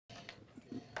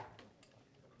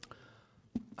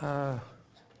Uh,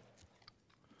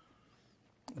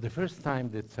 the first time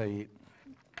that I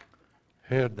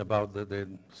heard about the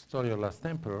story of Last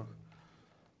Emperor,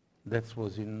 that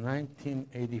was in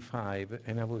 1985,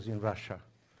 and I was in Russia.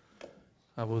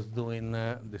 I was doing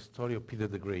the story of Peter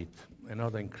the Great,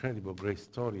 another incredible great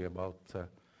story about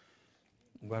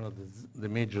one of the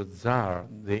major Tsar,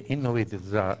 the innovative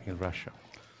Tsar in Russia.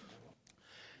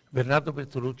 Bernardo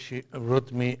Bertolucci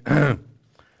wrote me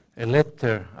a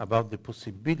letter about the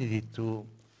possibility to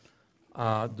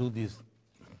do this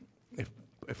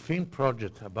a film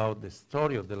project about the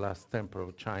story of the last emperor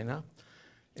of China.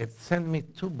 It sent me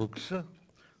two books,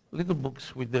 little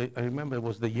books with the, I remember it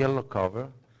was the yellow cover.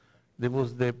 There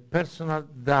was the personal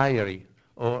diary,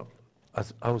 or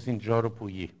as I was in Joro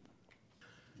Puyi.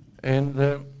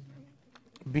 And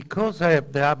because I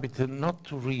have the habit not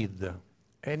to read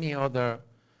any other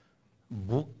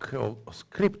book or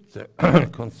script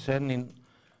concerning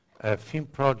a film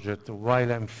project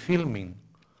while I'm filming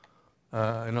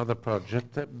another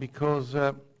project, because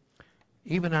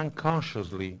even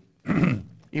unconsciously,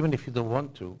 even if you don't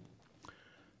want to,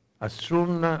 as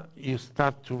soon you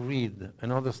start to read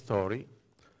another story,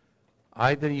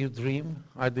 either you dream,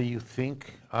 either you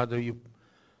think, either you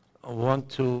want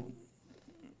to,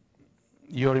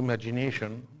 your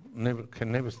imagination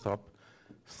can never stop,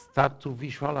 start to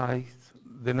visualize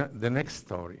the next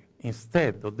story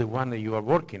instead of the one that you are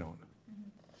working on.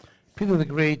 Peter the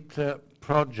Great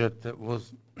project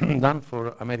was done for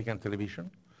American television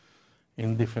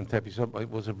in different episodes. It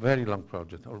was a very long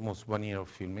project, almost 1 year of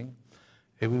filming.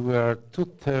 And we were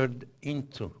 2/3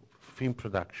 into film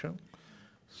production.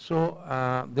 So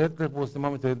that was the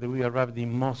moment that we arrived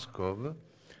in Moscow.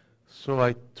 So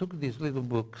I took these little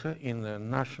books in a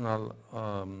national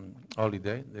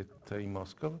holiday in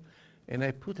Moscow, and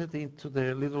I put it into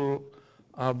the little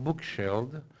bookshelf,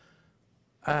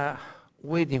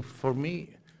 waiting for me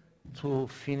to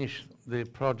finish the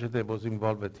project I was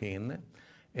involved in.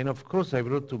 And of course, I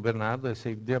wrote to Bernardo. I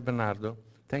said, "Dear Bernardo,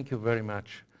 thank you very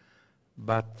much,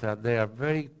 but they are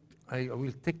I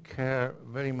will take care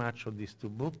very much of these two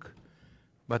books,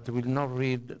 but I will not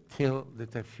read till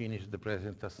that I finish the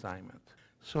present assignment."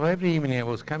 So every evening I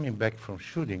was coming back from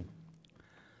shooting.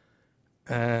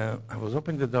 I was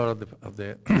opening the door of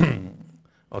the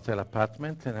hotel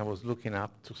apartment, and I was looking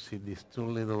up to see these two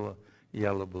little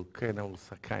yellow books, and I was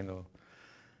kind of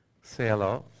say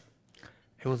hello.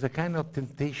 It was a kind of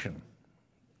temptation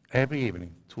every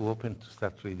evening to open, to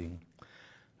start reading.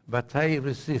 But I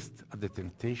resist the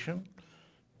temptation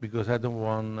because I don't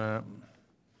want to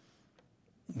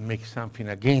make something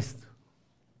against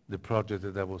the project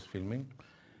that I was filming.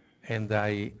 And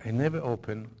I never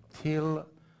opened till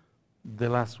the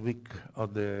last week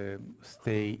of the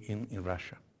stay in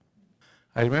Russia.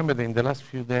 I remember that in the last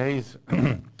few days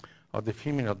of the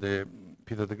filming of the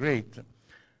Peter the Great,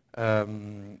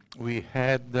 we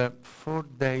had 4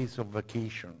 days of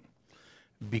vacation,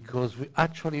 because we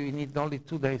need only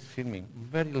 2 days filming,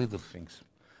 very little things,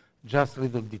 just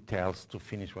little details to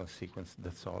finish one sequence,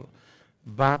 that's all.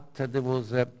 But there was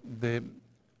the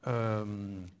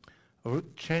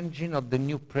changing of the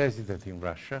new president in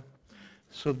Russia,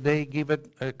 so they give it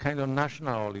a kind of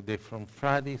national holiday from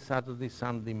Friday, Saturday,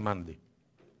 Sunday, Monday.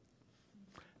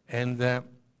 And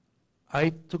I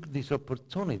took this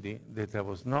opportunity that I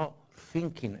was not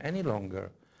thinking any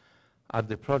longer at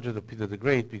the project of Peter the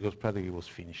Great, because practically it was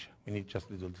finished. We need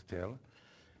just little detail.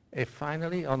 And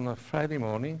finally, on a Friday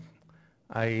morning,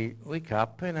 I wake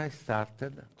up and I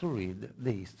started to read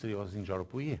the history of Joro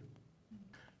Puyi.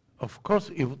 Of course,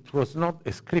 it was not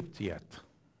a script yet.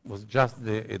 It was just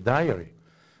a diary.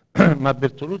 But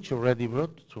Bertolucci already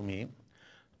wrote to me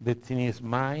that in his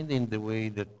mind, in the way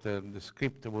that the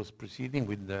script was proceeding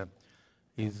with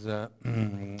his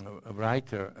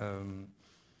writer,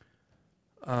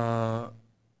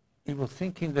 he was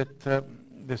thinking that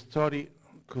the story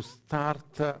could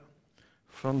start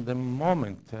from the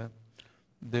moment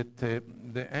that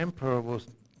the emperor was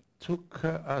took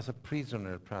as a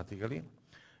prisoner, practically,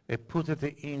 and put it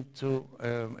into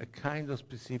a kind of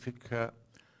specific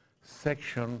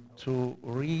section to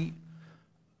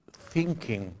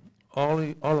rethinking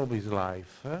all of his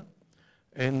life,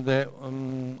 and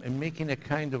making a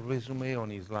kind of resume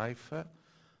on his life,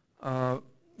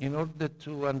 in order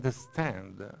to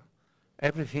understand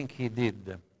everything he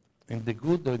did, in the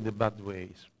good or in the bad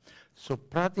ways. So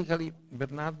practically,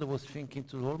 Bernardo was thinking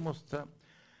to almost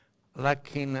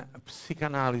like in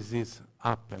psychoanalysis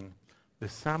happen,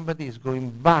 that somebody is going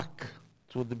back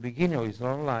to the beginning of his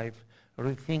own life,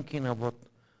 rethinking of what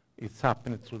is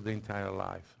happening through the entire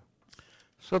life.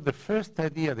 So the first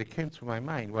idea that came to my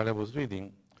mind while I was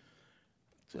reading,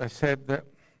 I said,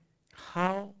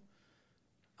 how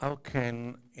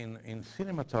can, in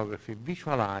cinematography,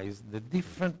 visualize the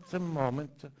different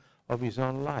moment of his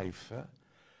own life?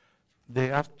 They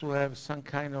have to have some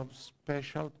kind of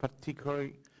special, particular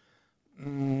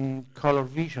color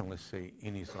vision, let's say,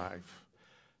 in his life.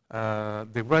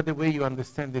 The right way you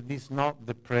understand that this is not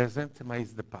the present, but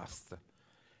it's the past.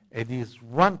 It is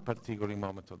one particular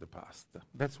moment of the past.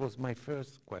 That was my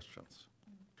first questions.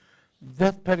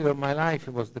 That period of my life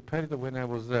was the period when I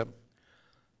was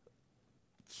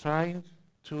trying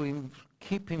to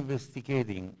keep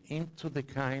investigating into the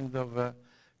kind of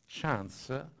chance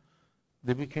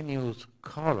that we can use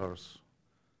colors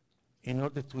in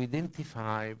order to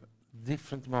identify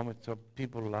different moments of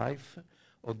people's life,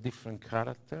 or different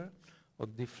character, or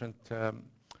different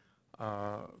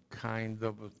kind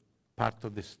of part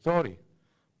of the story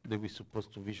that we're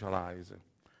supposed to visualize.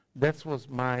 That was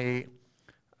my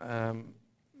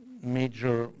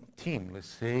major theme, let's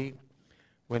say,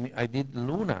 when I did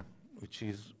Luna, which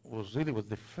was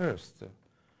the first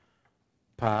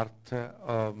part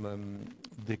of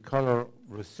the color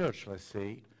research, let's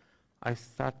say. I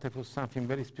started with something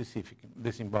very specific,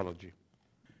 the symbology.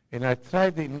 And I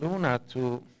tried in Luna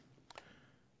to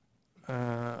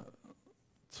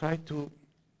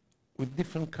with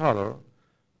different color,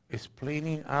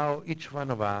 explaining how each one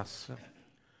of us,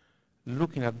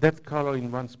 looking at that color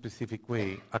in one specific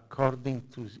way, according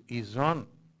to his own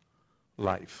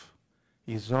life,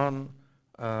 his own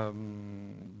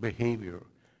behavior,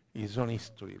 his own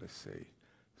history, let's say.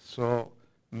 So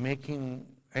making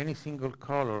any single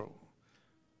color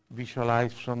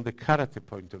visualized from the character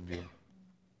point of view.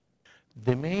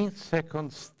 The main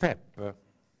second step,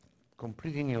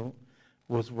 completely new,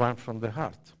 was one from the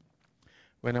heart.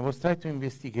 When I was trying to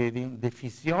investigating the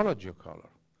physiology of color,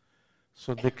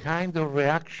 so the kind of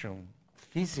reaction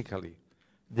physically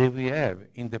that we have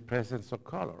in the presence of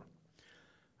color.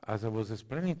 As I was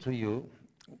explaining to you,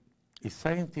 it's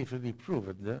scientifically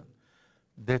proven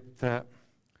that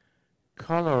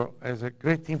color has a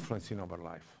great influence in our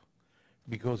life,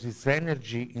 because it's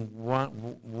energy in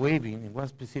one waving in one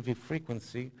specific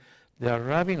frequency, they are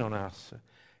rubbing on us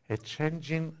and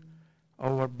changing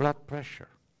our blood pressure,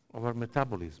 our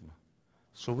metabolism.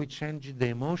 So we change the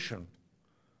emotion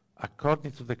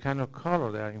according to the kind of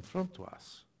color that are in front of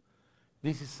us.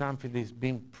 This is something that is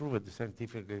being proven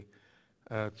scientifically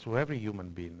to every human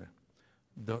being.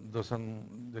 There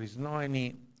is no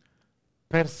any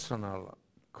personal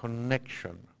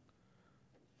connection,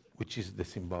 which is the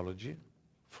symbology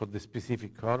for the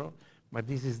specific color, but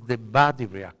this is the body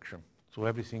reaction to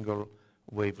every single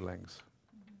wavelength.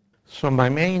 So my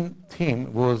main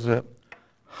theme was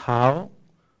how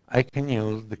I can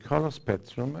use the color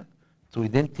spectrum to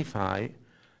identify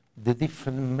the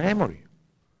different memory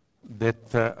that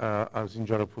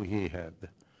Alcindor Pugliese had.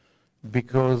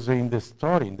 Because in the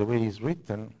story, in the way it's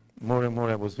written, more and more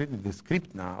I was reading the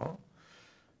script now,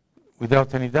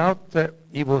 without any doubt,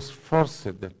 he was forced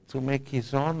to make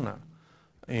his own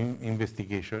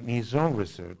investigation, his own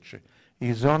research,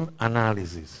 his own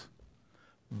analysis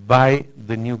by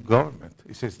the new government.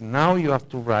 He says, now you have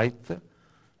to write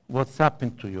what's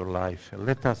happened to your life.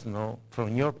 Let us know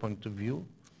from your point of view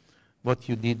what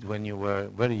you did when you were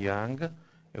very young,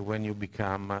 when you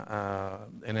become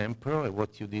an emperor, and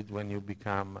what you did when you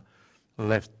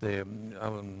left the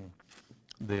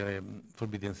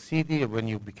Forbidden City, when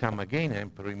you become again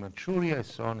emperor in Manchuria, and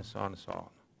so on and so on and so on.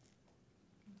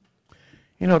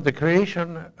 You know, the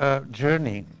creation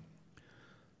journey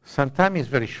sometimes is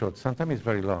very short, sometimes is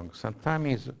very long,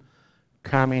 sometimes is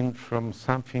coming from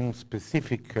something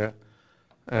specific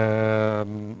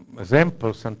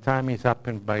example, sometimes it's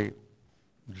happened by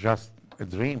just a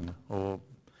dream or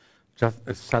just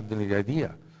a sudden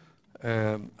idea.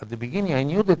 At the beginning I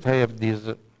knew that I have this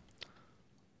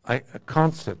a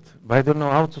concept, but I don't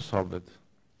know how to solve it.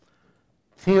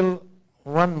 Till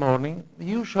one morning,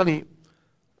 usually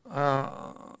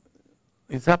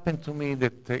it's happened to me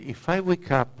that if I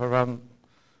wake up around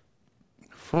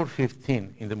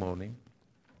 4:15 in the morning,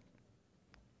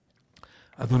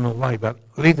 I don't know why, but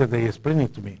later they explained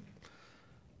it to me.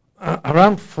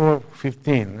 Around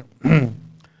 4:15,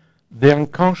 the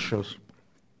unconscious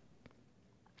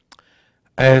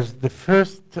as the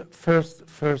first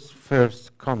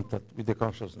contact with the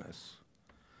consciousness.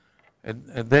 And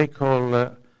they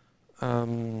call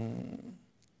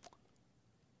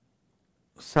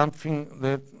something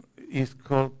that is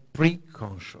called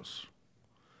pre-conscious.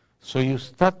 So you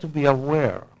start to be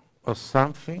aware of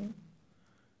something,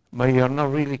 but you are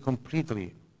not really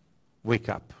completely wake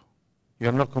up. You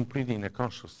are not completely in a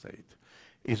conscious state.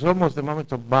 It's almost the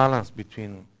moment of balance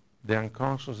between the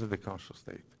unconscious and the conscious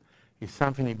state. It's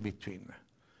something in between.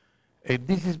 And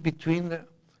this is between,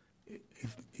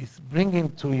 is bringing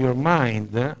to your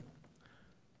mind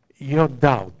your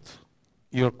doubt,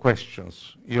 your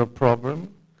questions, your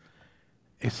problem.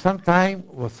 And sometimes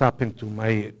what's happened to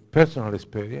my personal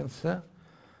experience,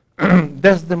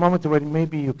 that's the moment where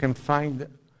maybe you can find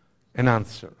an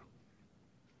answer.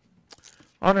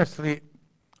 Honestly,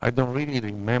 I don't really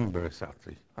remember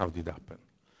exactly how it happened.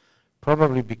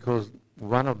 Probably because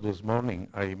one of those mornings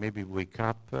I maybe wake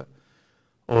up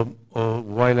or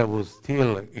while I was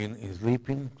still in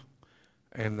sleeping,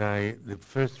 and the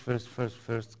first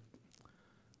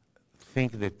thing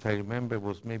that I remember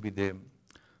was maybe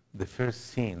the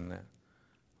first scene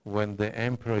when the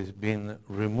emperor is being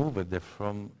removed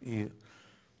from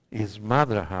his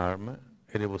mother arm,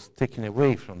 and it was taken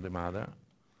away from the mother,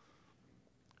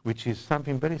 which is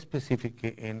something very specific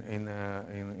in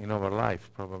our life,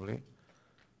 probably,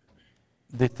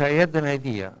 that I had an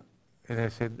idea, and I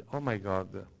said, oh my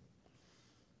God,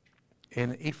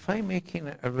 and if I'm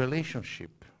making a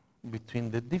relationship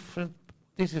between the different,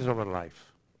 this is our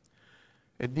life,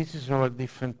 and this is our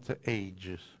different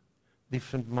ages,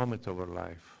 different moments of our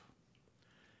life.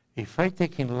 If I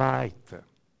take in light,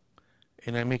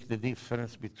 and I make the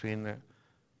difference between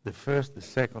the first, the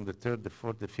second, the third, the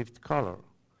fourth, the fifth color,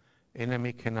 and I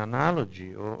make an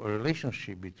analogy or a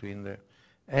relationship between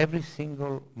every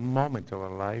single moment of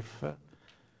our life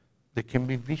that can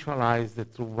be visualized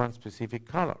through one specific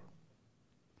color.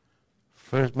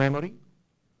 First memory,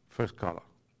 first color,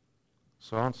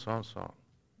 so on, so on, so on.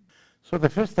 So the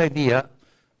first idea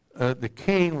that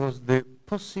came was the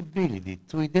possibility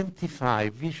to identify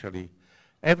visually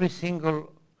every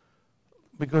single,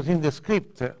 because in the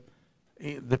script,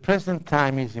 the present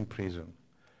time is in prison.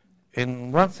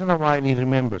 And once in a while he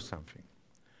remembers something,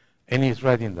 and he's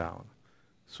writing down.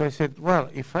 So I said, well,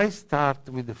 if I start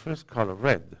with the first color,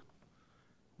 red,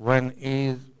 when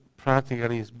he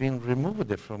practically is being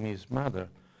removed from his mother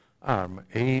arm,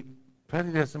 he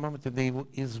practically at the moment that he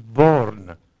is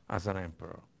born as an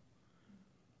emperor.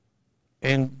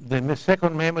 And the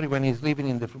second memory, when he's living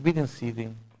in the Forbidden City,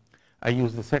 I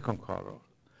use the second color.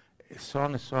 So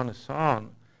on and so on and so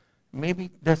on.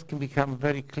 Maybe that can become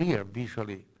very clear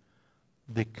visually,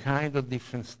 the kind of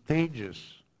different stages,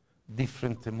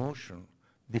 different emotion,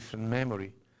 different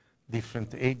memory,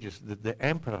 different ages that the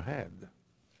emperor had.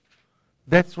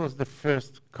 That was the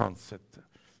first concept.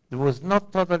 It was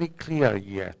not totally clear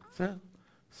yet,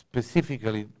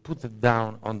 specifically put it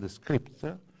down on the script,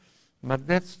 but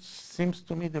that seems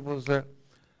to me there was a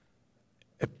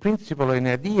principle, an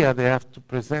idea they have to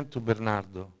present to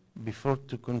Bernardo before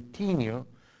to continue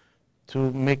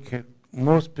to make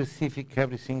more specific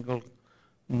every single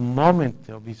moment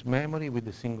of his memory with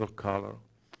a single color,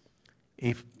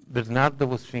 if Bernardo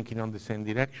was thinking on the same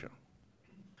direction.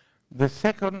 The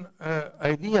second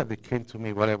idea that came to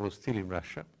me while I was still in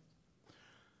Russia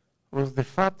was the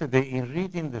fact that in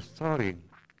reading the story,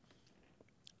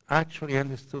 actually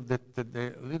understood that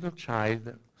the little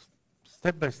child,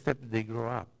 step by step they grow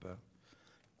up,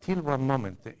 till one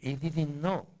moment he didn't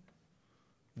know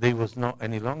there was not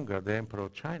any longer the emperor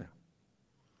of China.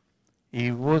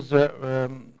 He was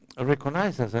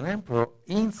recognized as an emperor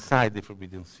inside the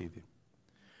Forbidden City.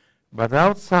 But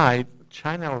outside,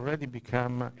 China already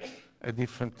became a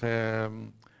different,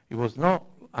 it was not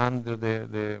under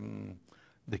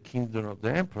the kingdom of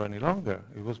the emperor any longer.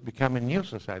 It was becoming a new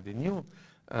society, a new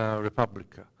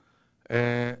republic.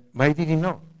 But he didn't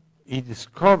know. He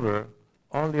discovered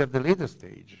only at the later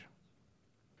stage.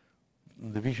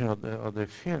 The vision of the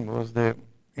film was that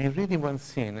in reading one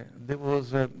scene, there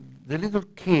was the little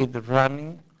kid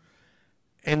running,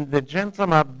 and the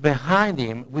gentleman behind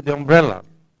him with the umbrella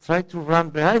tried to run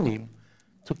behind him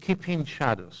to keep him in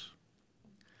shadows.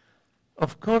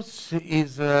 Of course,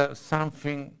 is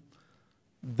something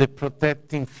that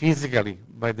protecting physically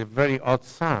by the very hot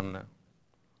sun,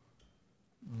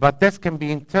 but that can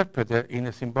be interpreted in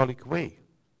a symbolic way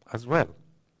as well.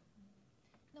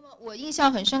 我印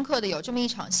象很深刻的有这么一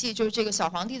场戏，就是这个小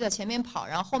皇帝在前面跑，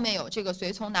然后后面有这个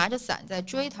随从拿着伞在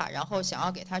追他，然后想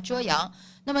要给他遮阳。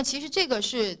那么其实这个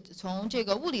是从这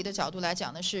个物理的角度来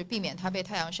讲呢，是避免他被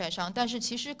太阳晒伤，但是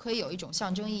其实可以有一种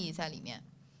象征意义在里面。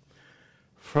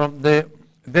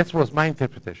That was my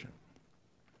interpretation.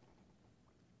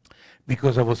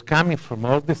 Because I was coming from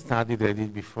all the study that I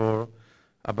did before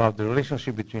about the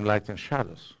relationship between light and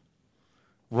shadows.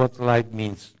 What light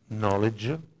means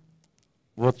knowledge,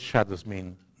 what shadows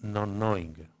mean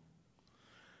non-knowing.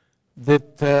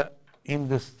 That in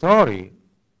the story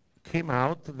came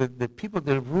out that the people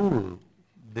that rule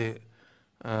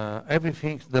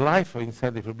everything, the life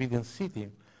inside the Forbidden City,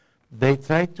 they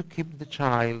tried to keep the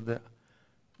child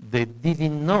they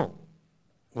didn't know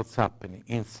what's happening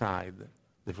inside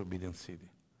the Forbidden City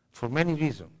for many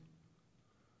reasons.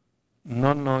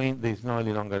 Not knowing there is no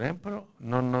any longer emperor,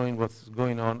 not knowing what's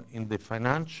going on in the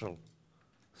financial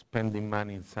spending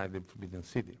money inside the Forbidden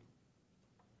City.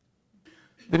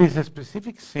 There is a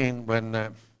specific scene when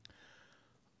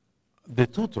the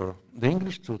tutor, the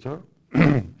English tutor,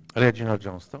 Reginald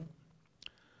Johnston,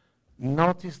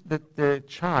 noticed that the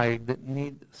child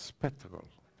needs spectacles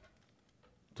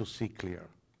to see clear.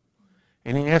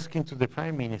 And he asking to the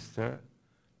Prime Minister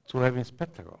to have him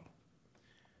spectacles.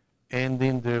 And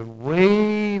in the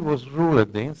way was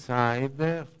ruled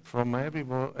inside from every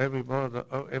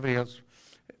else,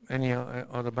 any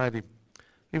other body,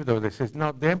 even though they says,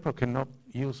 no, the emperor cannot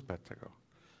use spectacle.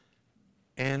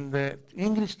 And the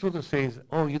English tutor says,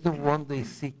 oh, you don't want they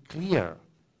see clear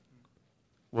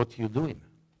what you're doing.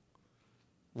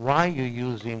 Why you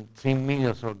using 3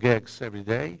 million of gags every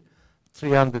day,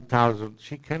 300,000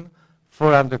 chicken,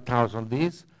 400,000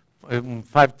 this,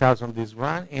 5,000 this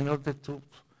one, in order to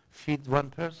feed one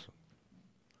person.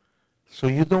 So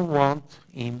you don't want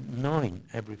him knowing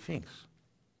everything.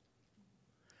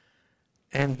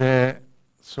 And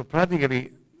so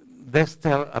practically, let's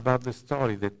tell about the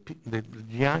story that the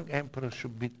young emperor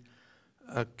should be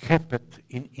kept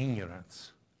in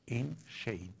ignorance, in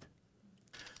shade.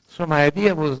 So my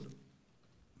idea was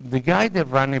the guy that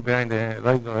running behind the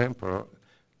regular emperor,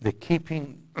 the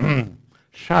keeping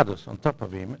shadows on top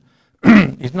of him,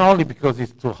 is not only because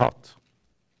it's too hot,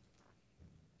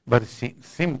 but it's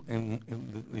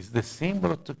the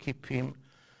symbol to keep him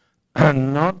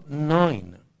not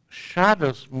knowing.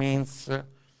 Shadows means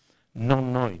not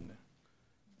knowing.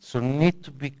 So need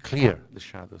to be clear, the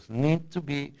shadows. Need to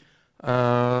be,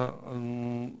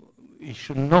 he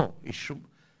should know. He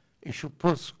should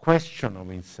pose question of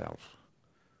himself.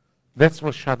 That's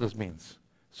what shadows means.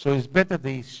 So it's better that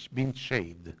he's been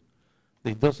shade. That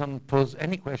he doesn't pose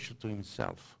any question to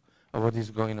himself of what is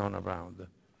going on around.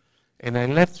 And I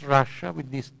left Russia with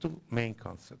these two main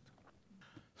concepts.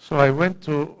 So I went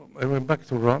back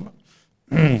to Rome,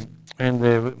 and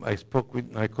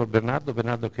I called Bernardo.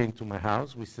 Bernardo came to my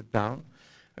house. We sat down,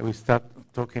 and we started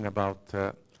talking about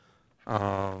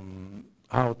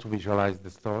how to visualize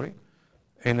the story.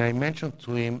 And I mentioned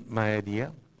to him my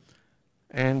idea.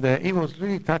 And he was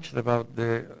really touched about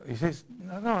he says,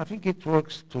 no, I think it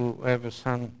works to have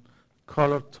some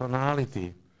color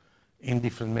tonality in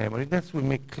different memory. That will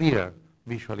make clear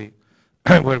visually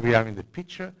where we are in the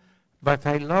picture. But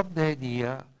I love the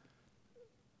idea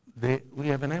that we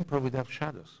have an emperor without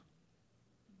shadows.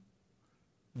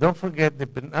 Don't forget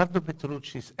that Bernardo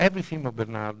Bertolucci's, every film of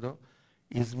Bernardo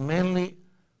is mainly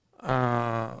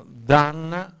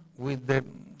done with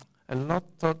a lot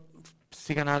of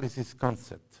psychoanalysis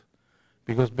concept,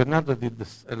 because Bernardo did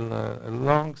a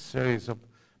long series of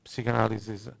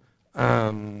psychoanalysis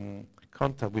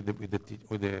contact with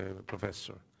the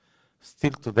professor.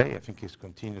 Still today, I think he's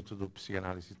continued to do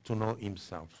psychoanalysis to know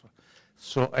himself.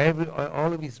 So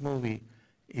all of his movie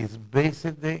is based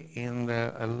in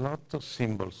a lot of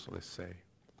symbols, let's say.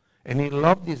 And he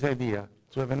loved this idea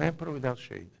to have an emperor without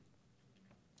shade.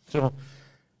 So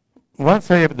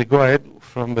once I have the go-ahead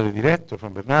from the director,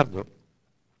 from Bernardo,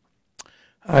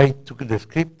 I took the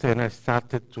script and I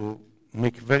started to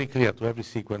make very clear to every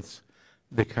sequence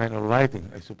the kind of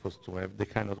lighting I'm supposed to have, the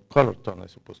kind of color tone I'm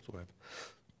supposed to have.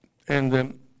 And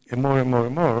more and more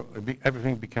and more,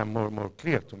 everything became more and more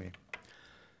clear to me.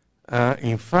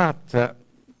 In fact,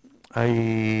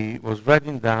 I was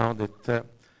writing down that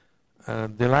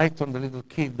the light on the little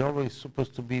kid always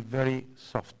supposed to be very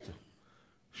soft,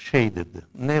 shaded,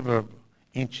 never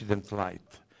incident light.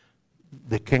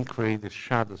 They can create the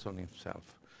shadows on himself.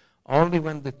 Only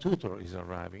when the tutor is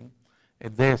arriving,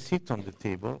 and they sit on the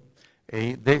table,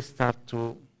 they start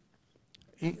to,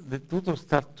 the tutor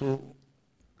start to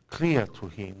clear to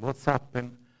him what's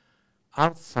happened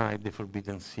outside the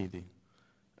Forbidden City,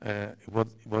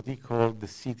 what he called the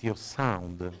city of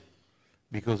sound,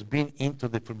 because being into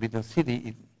the Forbidden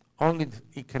City,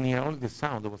 he can hear only the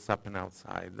sound of what's happening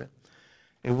outside.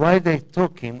 And while they're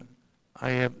talking,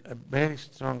 I have a very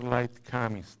strong light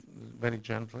coming very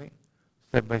gently,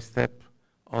 step by step,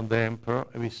 on the emperor.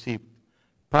 And we see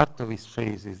part of his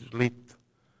face is lit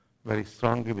very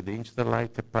strongly with the incident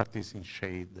light, a part is in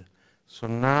shade. So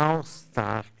now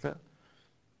start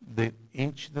the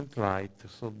incident light,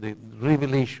 so the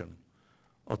revelation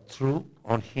of truth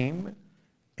on him,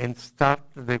 and start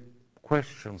the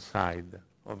question side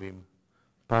of him.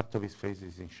 Part of his face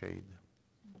is in shade.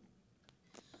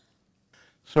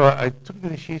 So I took the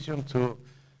decision to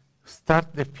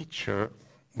start the picture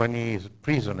when he is a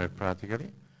prisoner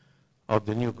practically, of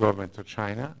the new government of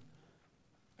China.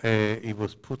 He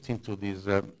was put into this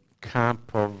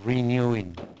camp of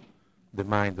renewing the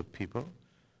mind of people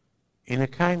in a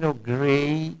kind of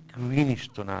gray, greenish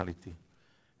tonality,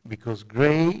 because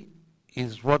gray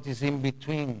is what is in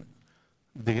between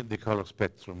the color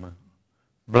spectrum.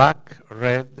 Black,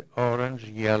 red, orange,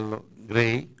 yellow,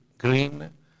 gray, green,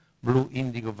 blue,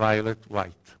 indigo, violet,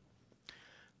 white.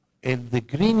 And the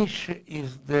greenish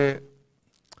is the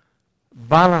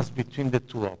balance between the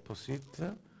two opposites.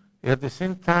 At the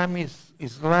same time,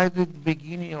 is like the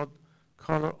beginning of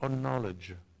color of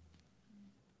knowledge.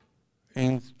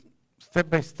 And step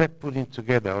by step putting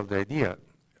together all the idea,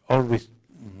 always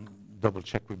double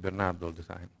check with Bernardo all the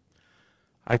time.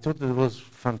 I thought it was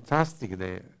fantastic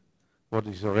what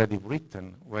is already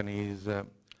written when he is a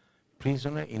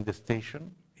prisoner in the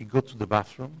station. He goes to the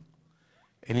bathroom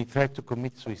and he tried to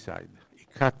commit suicide. He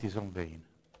cut his own vein.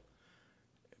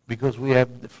 Because we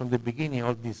have, from the beginning,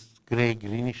 all this gray,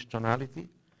 greenish tonality,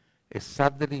 and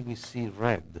suddenly we see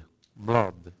red,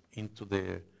 blood, into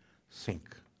the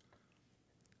sink.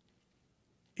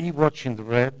 He watching the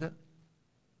red,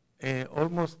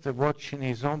 almost watching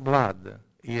his own blood.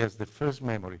 He has the first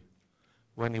memory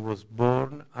when he was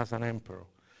born as an emperor.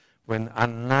 When at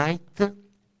night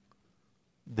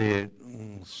the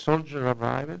soldier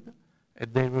arrived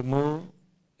and they removed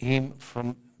him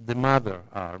from the mother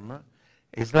arm.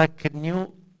 It's like a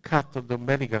new cut of the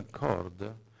umbilical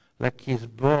cord, like he's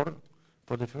born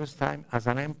for the first time as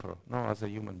an emperor, not as a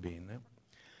human being.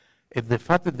 And the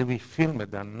fact that we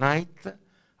filmed at night,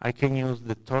 I can use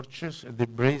the torches, the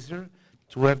brazier,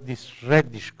 to have this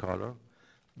reddish color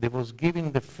that was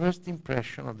giving the first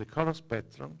impression of the color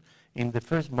spectrum in the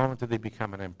first moment that they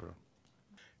become an emperor.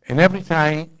 And every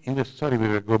time in the story we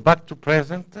will go back to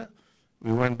present,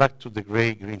 we went back to the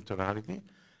gray-green tonality,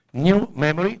 new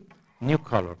memory, new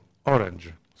color,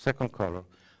 orange, second color.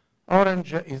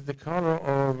 Orange is the color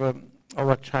of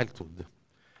our childhood.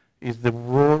 Is the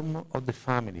warmth of the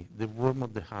family, the warmth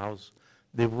of the house,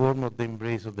 the warmth of the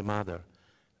embrace of the mother.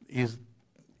 Is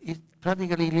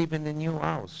practically live in the new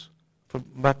house,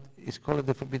 but it's called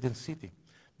the Forbidden City.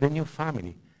 The new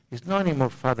family. It's not anymore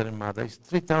father and mother, it's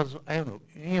 3,000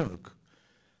 eunuch.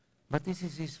 But this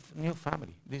is his new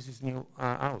family, this is new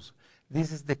house.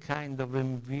 This is the kind of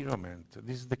environment,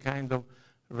 this is the kind of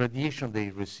radiation they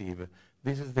receive.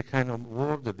 This is the kind of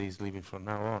world that he's living from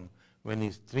now on, when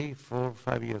he's 3, 4,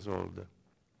 5 years old.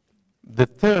 The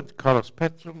third color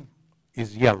spectrum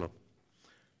is yellow.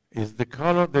 Is the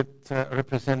color that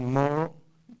represents more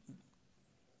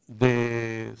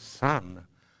the sun,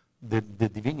 the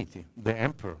divinity, the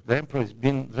emperor. The emperor is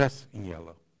being dressed in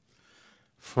yellow.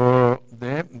 For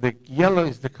the yellow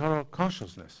is the color of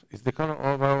consciousness. It's the color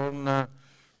of our own,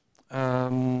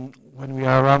 when we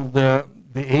are around the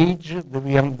age that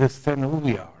we understand who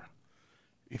we are.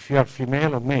 If you are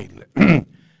female or male.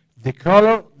 The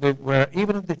color that where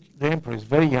even the emperor is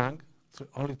very young, so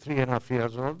only 3.5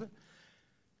 years old,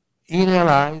 he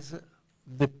realized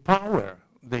the power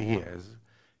that he has,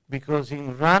 because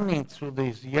in running through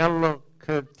this yellow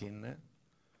curtain,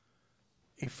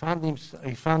 he found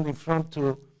in front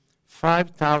of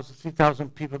 5,000,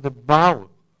 3,000 people that bow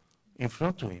in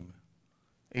front of him.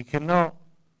 He cannot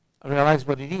realize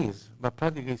what it is, but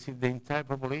practically see the entire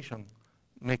population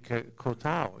make a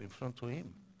kowtow in front of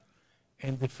him.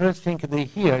 And the first thing they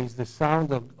hear is the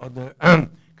sound of the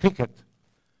cricket.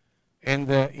 And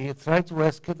he tried to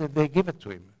ask that they give it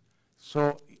to him.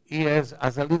 So he has,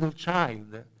 as a little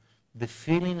child, the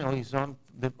feeling of his own,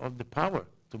 of the power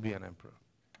to be an emperor.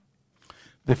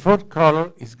 The fourth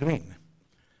color is green.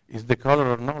 It's the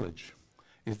color of knowledge.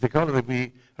 It's the color that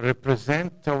we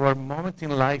represent our moment in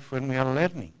life when we are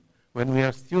learning, when we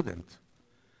are students.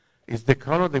 It's the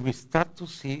color that we start to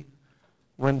see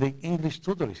when the English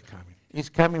tutor is coming. He's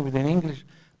coming with an English,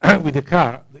 with a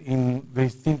car in the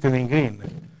tinted in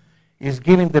green. He's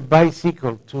giving the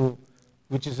bicycle to,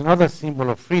 which is another symbol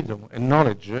of freedom and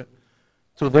knowledge,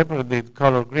 to the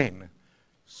color green.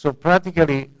 So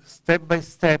practically, step by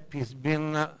step, he's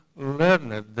been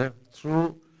learned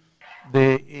through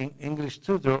the English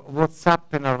tutor what's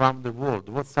happening around the world,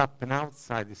 what's happening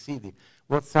outside the city,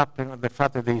 what's happening, the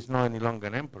fact that there is not any longer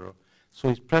an emperor. So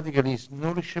it's practically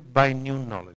nourished by new knowledge.